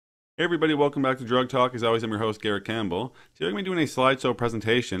Hey everybody, welcome back to Drug Talk. As always, I'm your host, Garrett Campbell. Today I'm going to be doing a slideshow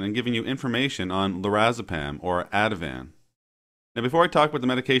presentation and giving you information on Lorazepam, or Ativan. Now before I talk about the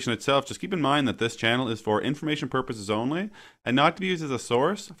medication itself, just keep in mind that this channel is for information purposes only and not to be used as a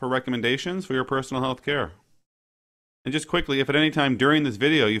source for recommendations for your personal health care. And just quickly, if at any time during this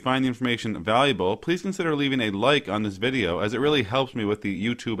video you find the information valuable, please consider leaving a like on this video as it really helps me with the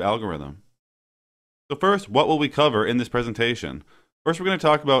YouTube algorithm. So first, what will we cover in this presentation? First, we're going to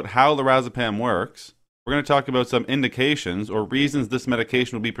talk about how Lorazepam works. We're going to talk about some indications or reasons this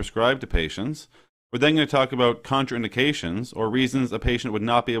medication will be prescribed to patients. We're then going to talk about contraindications or reasons a patient would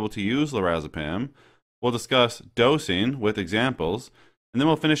not be able to use Lorazepam. We'll discuss dosing with examples, and then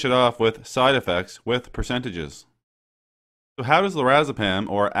we'll finish it off with side effects with percentages. So how does Lorazepam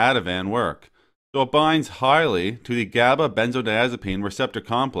or Ativan work? So it binds highly to the GABA benzodiazepine receptor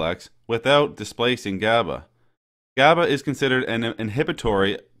complex without displacing GABA. GABA is considered an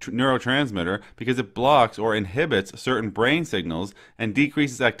inhibitory neurotransmitter because it blocks or inhibits certain brain signals and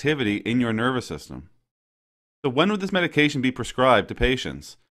decreases activity in your nervous system. So when would this medication be prescribed to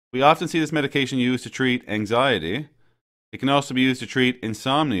patients? We often see this medication used to treat anxiety. It can also be used to treat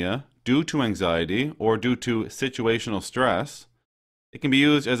insomnia due to anxiety or due to situational stress. It can be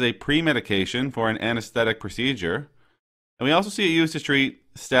used as a pre-medication for an anesthetic procedure. And we also see it used to treat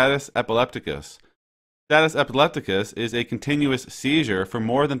status epilepticus. Status epilepticus is a continuous seizure for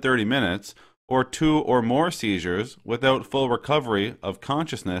more than 30 minutes or 2 or more seizures without full recovery of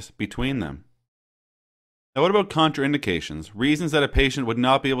consciousness between them. Now what about contraindications? Reasons that a patient would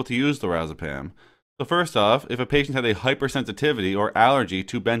not be able to use Lorazepam. So first off, if a patient had a hypersensitivity or allergy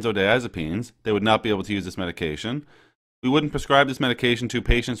to benzodiazepines, they would not be able to use this medication. We wouldn't prescribe this medication to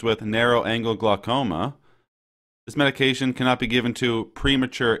patients with narrow-angle glaucoma. This medication cannot be given to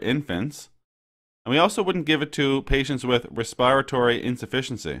premature infants. And we also wouldn't give it to patients with respiratory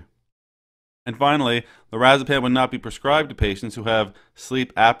insufficiency. And finally, Lorazepam would not be prescribed to patients who have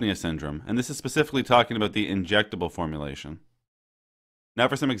sleep apnea syndrome, and this is specifically talking about the injectable formulation. Now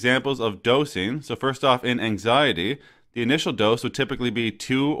for some examples of dosing. So first off, in anxiety, the initial dose would typically be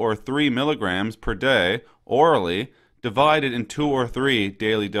 2 or 3 milligrams per day orally, divided in 2 or 3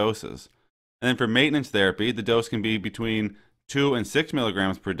 daily doses. And then for maintenance therapy, the dose can be between 2 and 6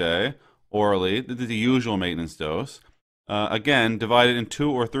 milligrams per day orally. This is the usual maintenance dose. Again, divided in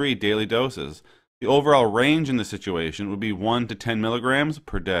 2 or 3 daily doses. The overall range in this situation would be 1 to 10 milligrams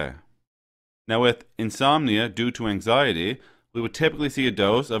per day. Now with insomnia due to anxiety, we would typically see a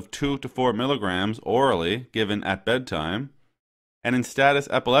dose of 2 to 4 milligrams orally given at bedtime. And in status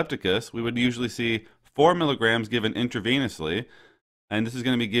epilepticus, we would usually see 4 milligrams given intravenously, and this is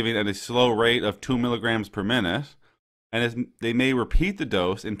going to be given at a slow rate of 2 milligrams per minute. And they may repeat the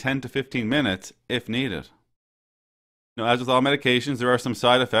dose in 10 to 15 minutes if needed. Now, as with all medications, there are some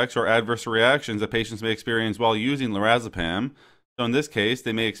side effects or adverse reactions that patients may experience while using Lorazepam. So in this case,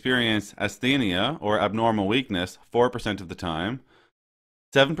 they may experience asthenia or abnormal weakness 4% of the time.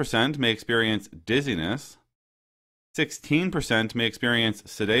 7% may experience dizziness. 16% may experience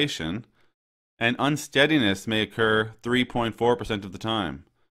sedation. And unsteadiness may occur 3.4% of the time.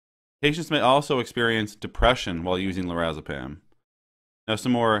 Patients may also experience depression while using Lorazepam. Now,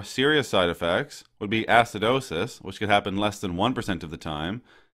 some more serious side effects would be acidosis, which could happen less than 1% of the time,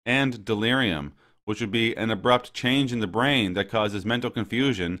 and delirium, which would be an abrupt change in the brain that causes mental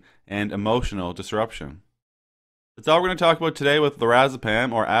confusion and emotional disruption. That's all we're going to talk about today with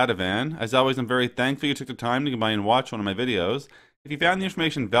Lorazepam or Ativan. As always, I'm very thankful you took the time to come by and watch one of my videos. If you found the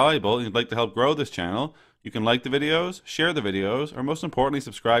information valuable and you'd like to help grow this channel, you can like the videos, share the videos, or most importantly,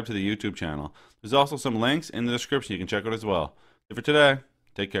 subscribe to the YouTube channel. There's also some links in the description you can check out as well. For today,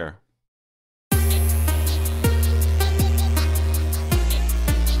 take care.